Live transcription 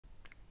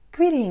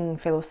Greeting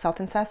fellow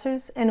salt and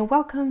sassers, and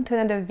welcome to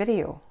another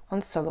video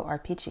on solo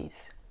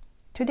RPGs.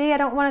 Today I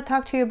don't want to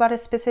talk to you about a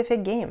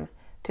specific game.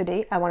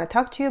 Today I want to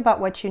talk to you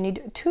about what you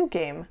need to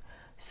game.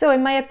 So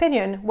in my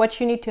opinion, what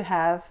you need to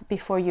have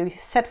before you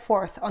set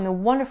forth on a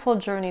wonderful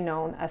journey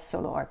known as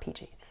solo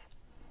RPGs.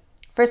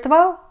 First of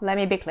all, let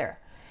me be clear.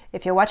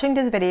 If you're watching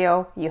this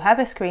video, you have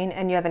a screen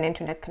and you have an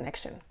internet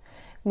connection,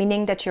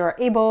 meaning that you're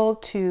able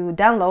to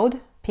download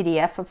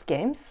PDF of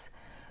games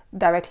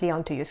directly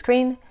onto your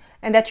screen,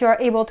 and that you are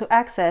able to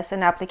access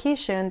an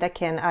application that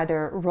can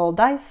either roll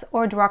dice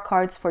or draw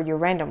cards for you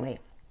randomly.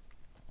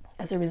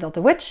 As a result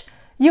of which,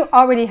 you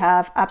already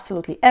have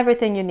absolutely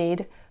everything you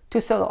need to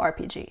solo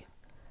RPG.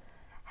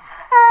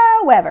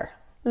 However,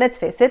 let's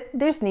face it,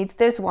 there's needs,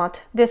 there's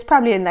want, there's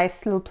probably a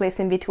nice little place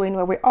in between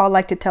where we all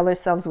like to tell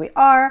ourselves we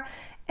are,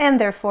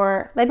 and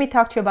therefore, let me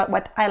talk to you about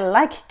what I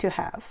like to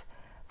have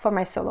for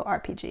my solo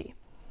RPG.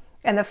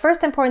 And the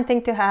first important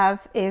thing to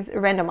have is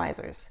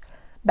randomizers,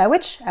 by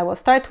which I will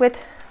start with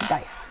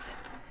dice.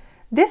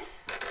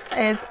 This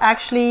is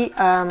actually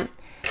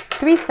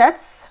 3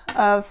 sets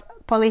of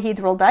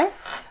polyhedral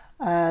dice.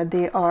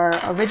 They are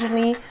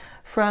originally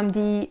from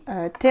the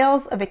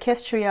Tales of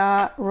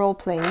Equestria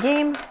role-playing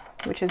game,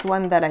 which is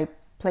one that I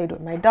played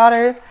with my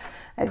daughter.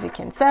 As you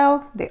can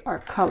tell, they are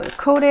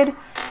color-coded.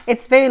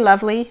 It's very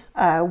lovely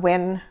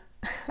when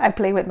I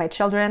play with my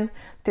children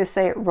to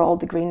say roll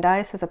the green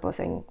dice as opposed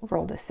to saying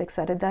roll the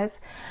 6-sided dice.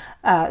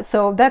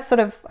 So that's sort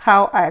of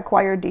how I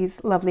acquired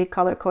these lovely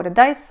color-coded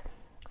dice.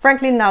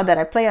 Frankly, now that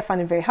I play, I find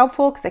it very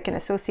helpful because I can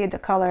associate the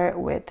color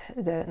with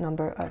the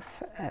number of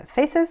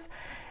faces,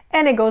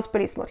 and it goes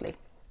pretty smoothly.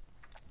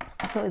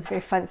 Also, it's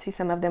very fun to see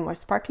some of them are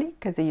sparkly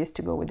because they used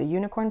to go with the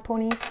unicorn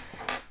pony,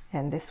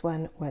 and this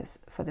one was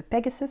for the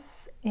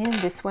Pegasus, and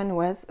this one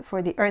was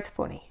for the Earth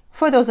pony.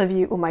 For those of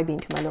you who might be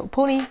into My Little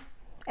Pony.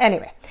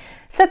 Anyway,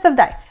 sets of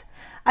dice.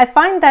 I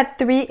find that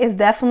 3 is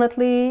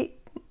definitely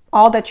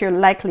all that you're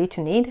likely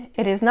to need.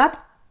 It is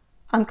not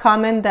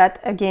uncommon that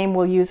a game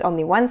will use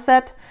only 1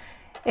 set.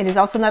 It is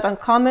also not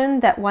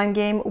uncommon that one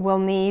game will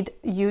need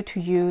you to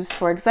use,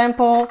 for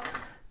example,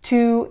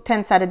 2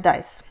 10-sided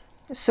dice.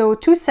 So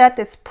 2 set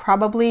is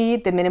probably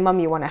the minimum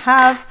you want to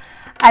have.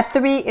 At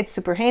 3, it's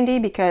super handy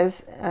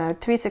because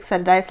 3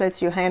 6-sided dice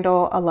lets you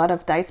handle a lot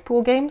of dice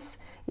pool games.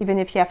 Even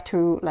if you have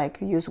to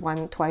use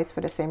one twice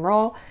for the same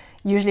roll,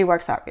 usually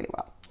works out really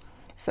well.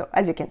 So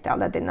as you can tell,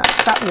 that did not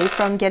stop me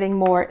from getting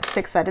more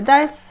 6-sided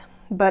dice,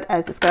 but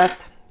as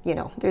discussed, you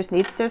know, there's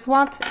needs, there's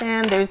want,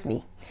 and there's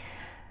me.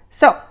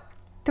 So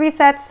 3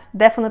 sets,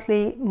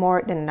 definitely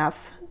more than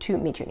enough to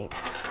meet your need.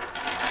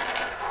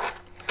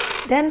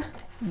 Then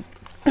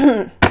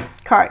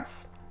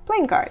cards,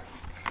 playing cards.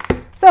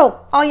 So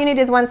all you need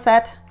is 1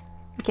 set.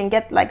 You can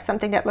get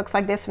something that looks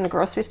like this from the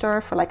grocery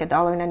store for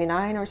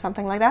 $1.99 or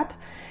something like that.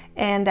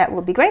 And that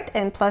will be great.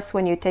 And plus,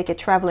 when you take it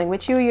traveling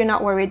with you, you're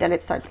not worried that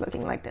it starts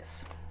looking like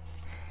this.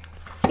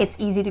 It's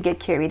easy to get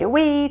carried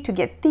away, to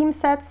get theme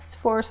sets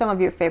for some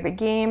of your favorite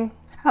game,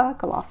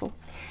 Colossal,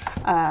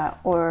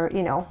 or,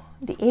 you know,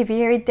 the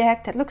aviary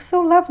deck that looks so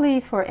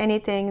lovely for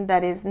anything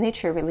that is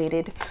nature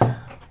related,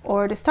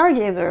 or the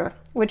Stargazer,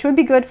 which would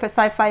be good for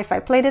sci-fi if I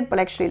played it, but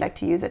I actually like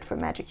to use it for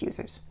Magic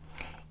users.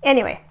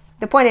 Anyway,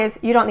 the point is,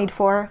 you don't need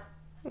 4.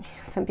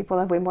 Some people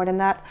have way more than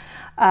that.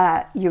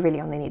 You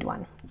really only need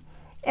 1.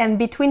 And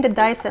between the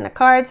dice and the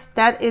cards,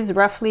 that is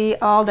roughly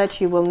all that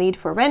you will need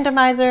for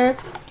randomizer,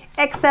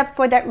 except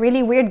for that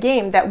really weird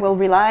game that will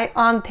rely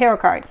on tarot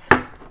cards.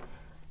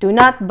 Do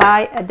not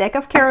buy a deck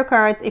of tarot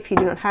cards if you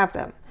do not have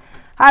them.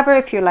 However,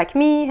 if you're like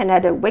me and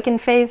had a Wiccan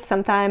phase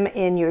sometime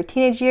in your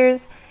teenage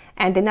years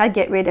and did not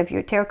get rid of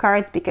your tarot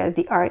cards because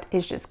the art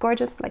is just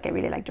gorgeous, like I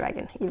really like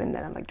Dragon, even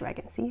then I'm like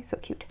Dragon, see, so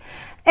cute.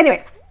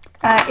 Anyway,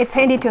 it's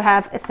handy to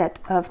have a set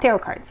of tarot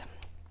cards.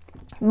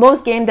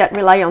 Most games that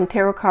rely on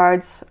tarot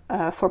cards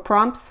for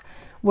prompts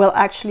will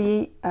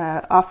actually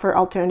offer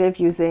alternative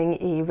using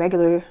a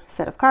regular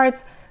set of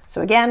cards.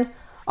 So again,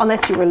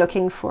 unless you were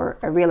looking for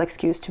a real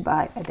excuse to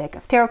buy a deck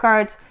of tarot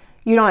cards,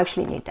 you don't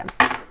actually need them.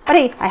 But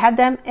hey, I had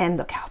them and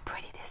look how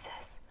pretty this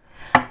is.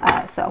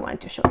 So I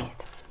wanted to showcase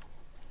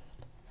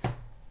them.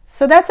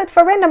 So that's it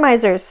for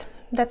randomizers.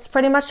 That's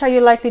pretty much how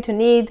you're likely to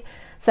need.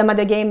 Some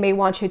other game may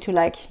want you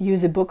to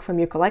use a book from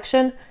your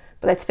collection,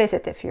 but let's face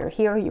it, if you're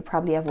here, you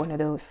probably have one of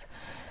those.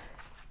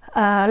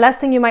 Last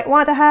thing you might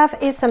want to have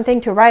is something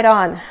to write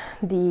on.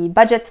 The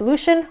budget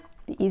solution,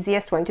 the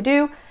easiest one to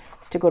do,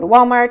 is to go to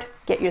Walmart,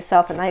 get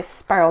yourself a nice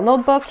spiral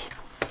notebook,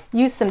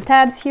 use some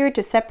tabs here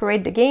to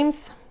separate the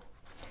games.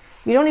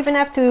 You don't even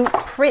have to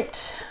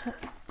print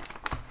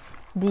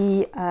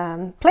the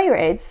player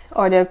aids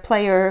or the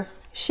player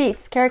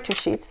sheets, character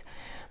sheets,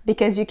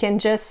 because you can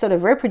just sort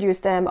of reproduce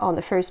them on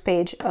the first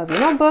page of your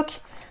notebook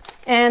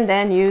and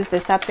then use the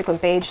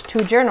subsequent page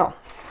to journal.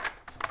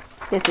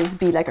 This is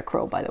Be Like a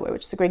Crow, by the way,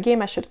 which is a great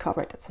game. I should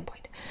cover it at some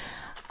point.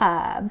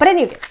 But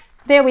anyway,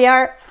 there we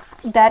are.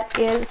 That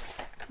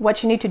is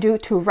what you need to do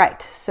to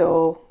write.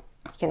 So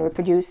you can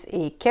reproduce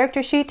a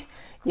character sheet.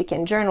 You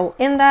can journal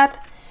in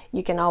that.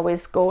 You can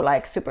always go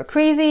like super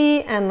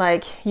crazy and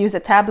like use a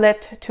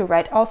tablet to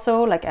write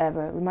also. Like I have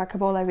a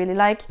Remarkable I really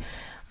like.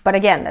 But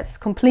again, that's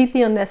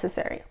completely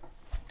unnecessary.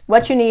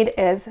 What you need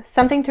is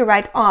something to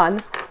write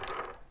on,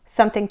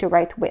 something to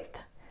write with,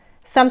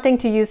 something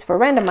to use for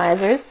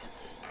randomizers,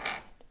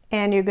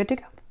 and you're good to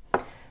go.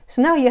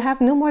 So now you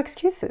have no more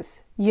excuses.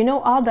 You know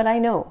all that I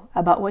know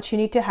about what you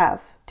need to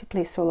have to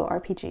play solo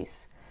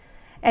RPGs.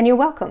 And you're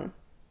welcome,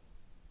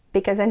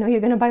 because I know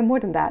you're going to buy more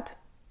than that.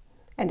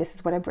 And this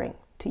is what I bring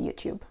to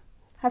YouTube.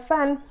 Have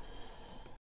fun!